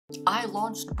I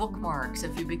launched bookmarks.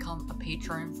 If you become a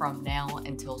patron from now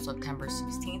until September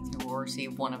 16th, you will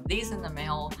receive one of these in the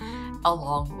mail,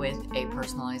 along with a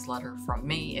personalized letter from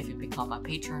me. If you become a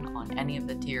patron on any of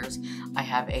the tiers, I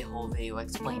have a whole video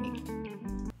explaining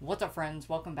it. What's up, friends?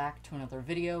 Welcome back to another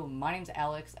video. My name's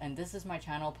Alex, and this is my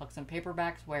channel,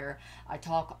 Pucksandpaperbacks, where I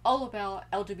talk all about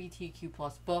LGBTQ+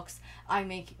 books. I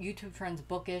make YouTube trends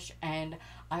bookish, and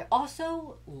I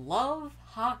also love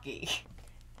hockey.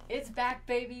 It's back,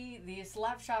 baby! The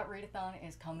SLAPSHOT Readathon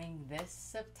is coming this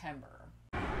September.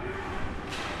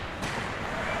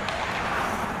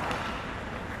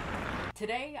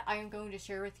 Today, I am going to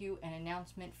share with you an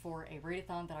announcement for a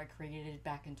readathon that I created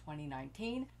back in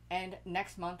 2019, and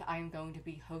next month I am going to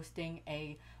be hosting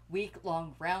a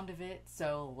week-long round of it,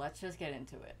 so let's just get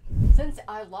into it. Since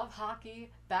I love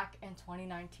hockey, back in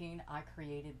 2019 I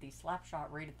created the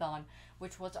SLAPSHOT Readathon,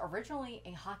 which was originally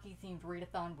a hockey-themed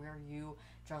readathon where you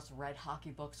just read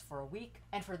hockey books for a week.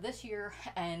 And for this year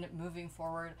and moving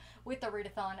forward with the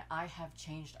readathon, I have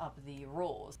changed up the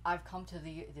rules. I've come to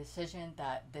the decision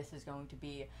that this is going to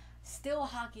be still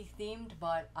hockey themed,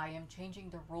 but I am changing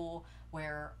the rule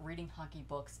where reading hockey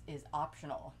books is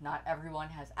optional. Not everyone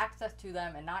has access to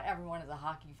them, and not everyone is a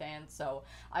hockey fan, so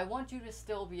I want you to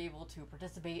still be able to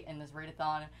participate in this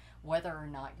readathon whether or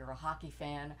not you're a hockey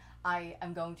fan. I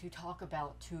am going to talk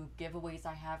about 2 giveaways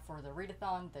I have for the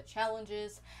readathon, the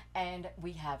challenges, and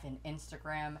we have an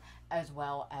Instagram as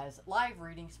well as live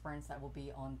reading sprints that will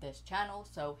be on this channel.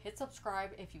 So hit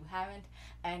subscribe if you haven't,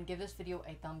 and give this video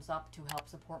a thumbs up to help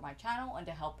support my channel and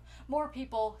to help more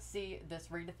people see this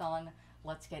readathon.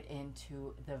 Let's get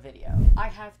into the video. I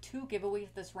have 2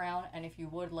 giveaways this round, and if you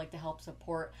would like to help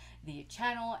support the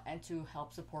channel and to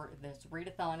help support this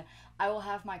readathon, I will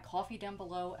have my Ko-fi down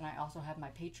below, and I also have my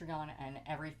Patreon, and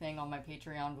everything on my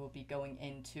Patreon will be going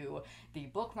into the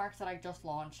bookmarks that I just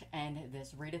launched and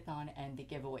this readathon and the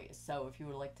giveaways. So if you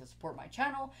would like to support my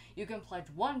channel, you can pledge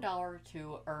 $1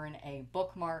 to earn a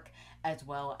bookmark as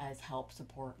well as help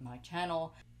support my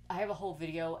channel. I have a whole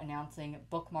video announcing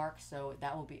bookmarks, so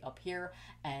that will be up here,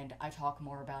 and I talk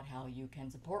more about how you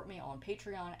can support me on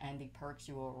Patreon and the perks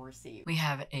you will receive. We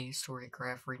have a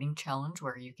Storygraph reading challenge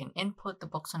where you can input the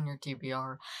books on your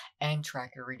TBR and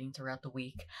track your reading throughout the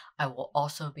week. I will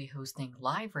also be hosting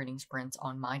live reading sprints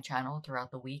on my channel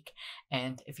throughout the week,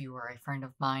 and if you are a friend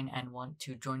of mine and want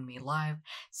to join me live,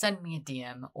 send me a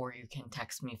DM, or you can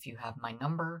text me if you have my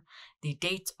number. The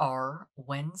dates are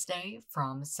Wednesday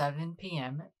from 7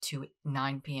 p.m. to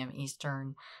 9 p.m.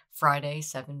 Eastern, Friday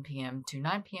 7 p.m. to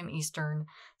 9 p.m. Eastern,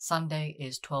 Sunday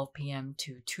is 12 p.m.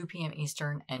 to 2 p.m.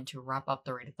 Eastern, and to wrap up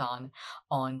the readathon,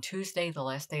 on Tuesday, the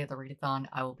last day of the readathon,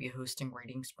 I will be hosting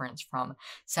reading sprints from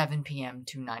 7 p.m.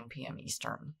 to 9 p.m.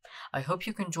 Eastern. I hope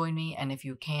you can join me, and if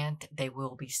you can't, they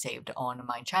will be saved on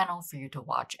my channel for you to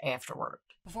watch afterward.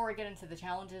 Before I get into the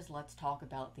challenges, let's talk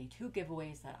about the 2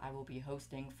 giveaways that I will be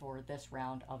hosting for this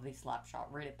round of the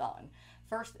SLAPSHOT Readathon.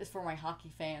 First is for my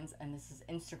hockey fans, and this is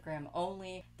Instagram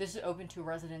only. This is open to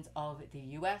residents of the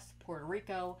US, Puerto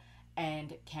Rico,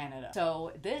 and Canada.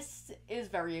 So this is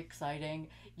very exciting.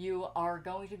 You are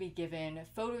going to be given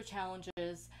photo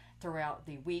challenges throughout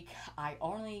the week. I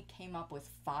only came up with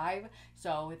 5,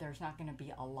 so there's not going to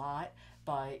be a lot,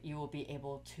 but you will be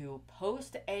able to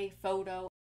post a photo.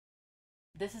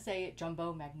 This is a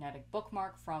jumbo magnetic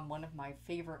bookmark from one of my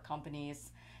favorite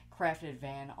companies, Crafted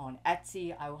Van, on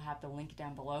Etsy. I will have the link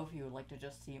down below if you would like to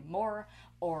just see more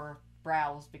or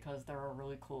browse, because they're a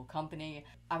really cool company.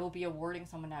 I will be awarding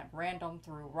someone at random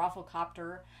through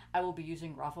Rafflecopter. I will be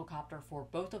using Rafflecopter for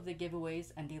both of the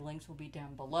giveaways, and the links will be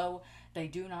down below. They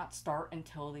do not start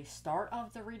until the start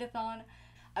of the readathon.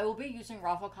 I will be using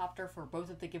Rafflecopter for both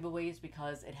of the giveaways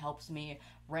because it helps me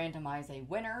randomize a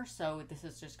winner. So this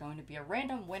is just going to be a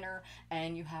random winner,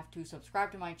 and you have to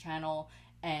subscribe to my channel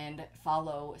and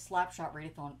follow SLAPSHOT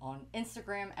Readathon on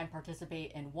Instagram and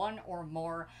participate in one or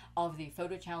more of the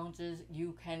photo challenges.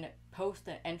 You can post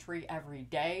an entry every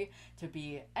day to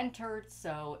be entered,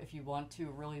 so if you want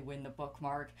to really win the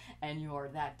bookmark and you are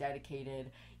that dedicated,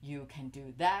 you can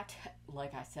do that.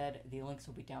 Like I said, the links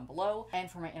will be down below. And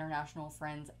for my international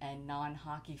friends and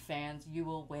non-hockey fans, you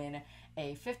will win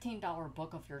a $15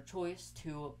 book of your choice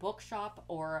to Bookshop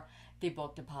or the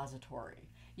Book Depository.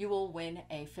 You will win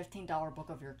a $15 book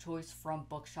of your choice from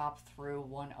Bookshop through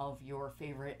one of your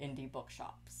favorite indie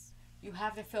bookshops. You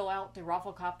have to fill out the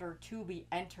Rafflecopter to be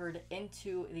entered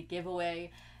into the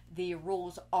giveaway. The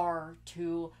rules are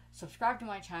to subscribe to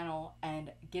my channel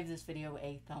and give this video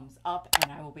a thumbs up,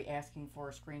 and I will be asking for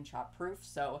a screenshot proof.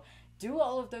 So do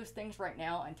all of those things right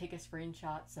now and take a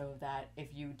screenshot so that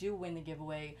if you do win the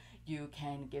giveaway, you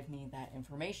can give me that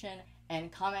information. and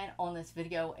comment on this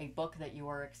video a book that you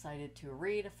are excited to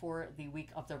read for the week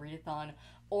of the readathon,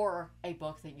 or a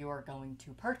book that you are going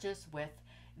to purchase with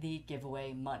the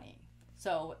giveaway money.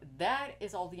 So that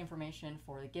is all the information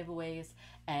for the giveaways,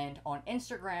 and on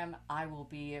Instagram I will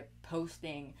be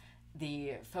posting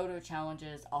the photo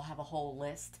challenges. I'll have a whole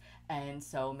list, and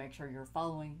so make sure you're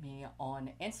following me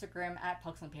on Instagram at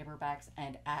Pucksandpaperbacks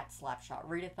and at SLAPSHOT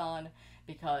READATHON,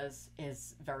 because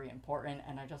it's very important,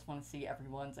 and I just want to see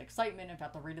everyone's excitement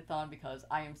about the readathon because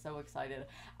I am so excited.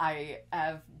 I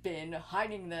have been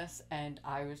hiding this and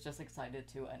I was just excited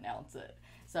to announce it.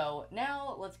 So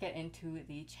now let's get into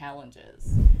the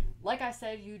challenges. Like I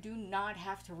said, you do not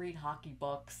have to read hockey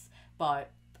books,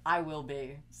 but I will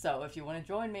be. So if you want to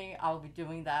join me, I will be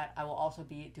doing that. I will also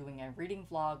be doing a reading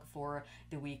vlog for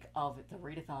the week of the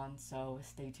readathon, so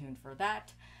stay tuned for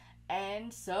that.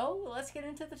 And so let's get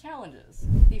into the challenges.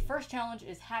 The first challenge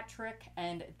is hat trick,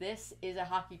 and this is a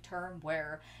hockey term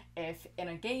where if in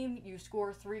a game you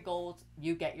score 3 goals,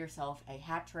 you get yourself a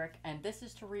hat trick, and this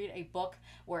is to read a book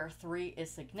where 3 is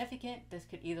significant. This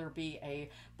could either be a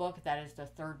book that is the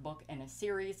 3rd book in a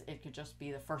series, it could just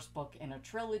be the 1st book in a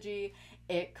trilogy,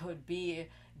 it could be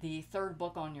the 3rd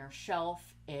book on your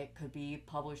shelf, it could be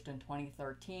published in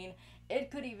 2013,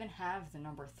 it could even have the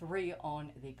number 3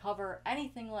 on the cover,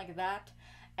 anything like that.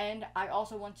 And I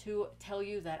also want to tell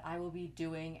you that I will be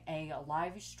doing a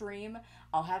live stream.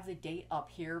 I'll have the date up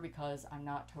here because I'm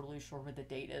not totally sure what the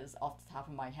date is off the top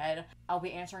of my head. I'll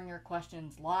be answering your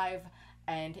questions live,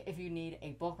 and if you need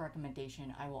a book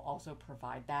recommendation, I will also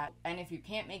provide that. And if you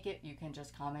can't make it, you can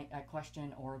just comment a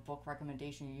question or a book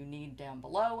recommendation you need down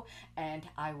below, and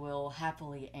I will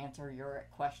happily answer your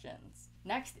questions.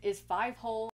 Next is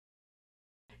 5-hole.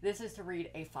 This is to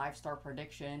read a 5-star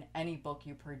prediction, any book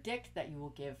you predict that you will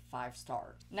give 5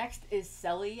 stars. Next is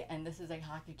Celly, and this is a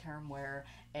hockey term where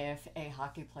if a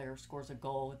hockey player scores a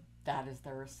goal, that is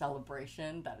their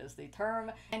celebration, that is the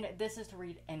term. And this is to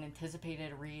read an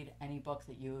anticipated read, any book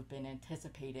that you have been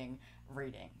anticipating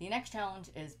reading. The next challenge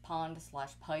is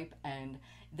pond/pipe, and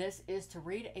this is to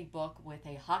read a book with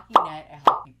a hockey net, a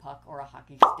hockey puck, or a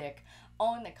hockey stick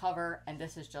on the cover, and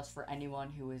this is just for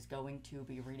anyone who is going to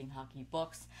be reading hockey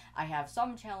books. I have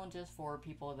some challenges for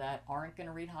people that aren't going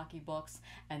to read hockey books,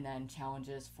 and then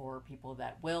challenges for people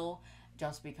that will,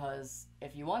 just because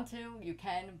if you want to, you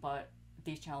can, but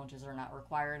these challenges are not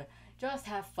required. Just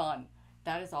have fun.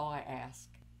 That is all I ask.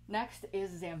 Next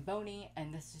is Zamboni,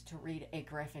 and this is to read a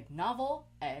graphic novel,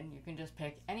 and you can just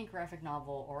pick any graphic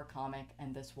novel or comic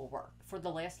and this will work. For the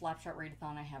last SLAPSHOT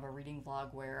Readathon, I have a reading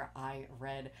vlog where I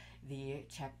read the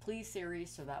Check Please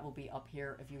series, so that will be up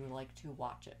here if you would like to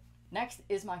watch it. Next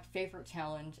is my favorite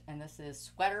challenge, and this is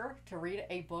sweater, to read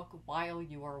a book while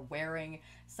you are wearing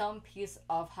some piece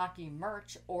of hockey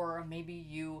merch, or maybe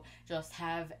you just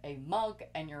have a mug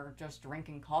and you're just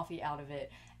drinking coffee out of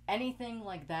it. Anything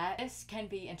like that. This can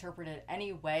be interpreted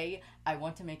any way. I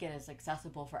want to make it as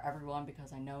accessible for everyone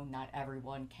because I know not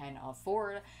everyone can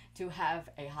afford to have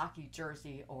a hockey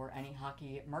jersey or any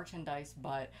hockey merchandise,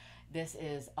 but this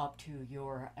is up to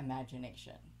your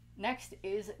imagination. Next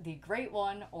is The Great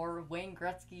One, or Wayne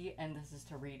Gretzky, and this is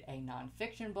to read a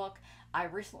nonfiction book. I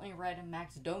recently read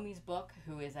Max Domi's book,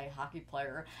 who is a hockey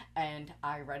player, and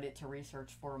I read it to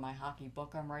research for my hockey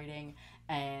book I'm writing,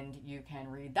 and you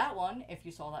can read that one if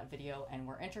you saw that video and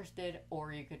were interested,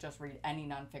 or you could just read any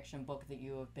nonfiction book that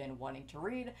you have been wanting to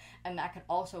read, and that could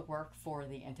also work for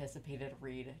the anticipated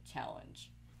read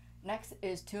challenge. Next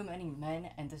is Too Many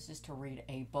Men, and this is to read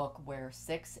a book where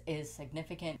 6 is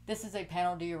significant. This is a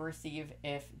penalty you receive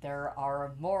if there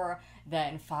are more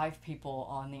than 5 people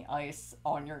on the ice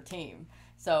on your team.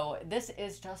 So this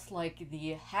is just like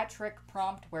the hat trick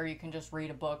prompt where you can just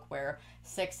read a book where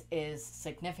 6 is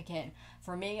significant.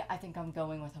 For me, I think I'm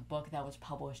going with a book that was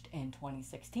published in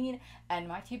 2016, and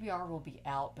my TBR will be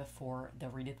out before the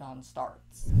readathon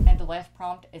starts. And the last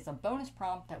prompt is a bonus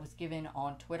prompt that was given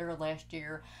on Twitter last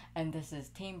year, and this is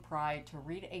Team Pride, to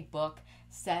read a book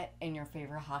set in your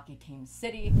favorite hockey team's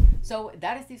city. So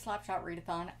that is the SLAPSHOT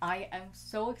Readathon. I am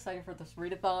so excited for this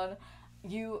readathon.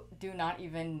 You do not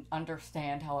even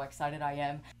understand how excited I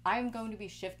am. I'm going to be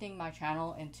shifting my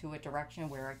channel into a direction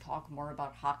where I talk more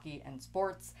about hockey and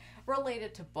sports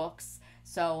related to books.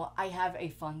 So I have a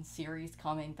fun series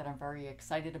coming that I'm very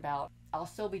excited about. I'll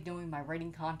still be doing my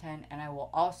writing content, and I will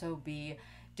also be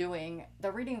doing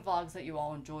the reading vlogs that you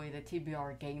all enjoy, the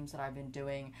TBR games that I've been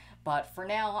doing. But for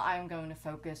now, I'm going to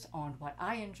focus on what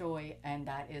I enjoy, and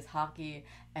that is hockey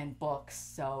and books.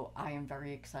 So I am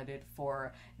very excited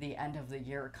for the end of the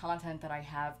year content that I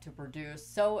have to produce.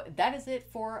 So that is it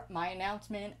for my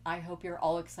announcement. I hope you're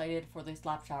all excited for the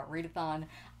SLAPSHOT Readathon.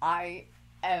 I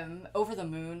am over the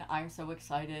moon. I'm so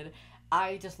excited.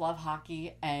 I just love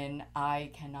hockey and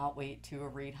I cannot wait to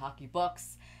read hockey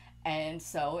books. And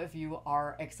so if you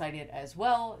are excited as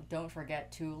well, don't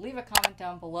forget to leave a comment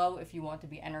down below if you want to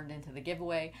be entered into the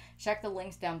giveaway. Check the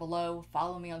links down below,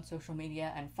 follow me on social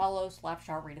media, and follow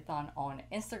SLAPSHOT READATHON on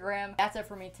Instagram. That's it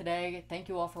for me today. Thank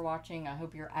you all for watching. I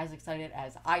hope you're as excited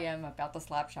as I am about the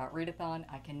SLAPSHOT Readathon.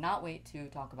 I cannot wait to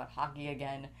talk about hockey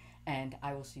again, and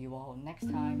I will see you all next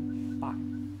time.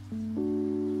 Bye.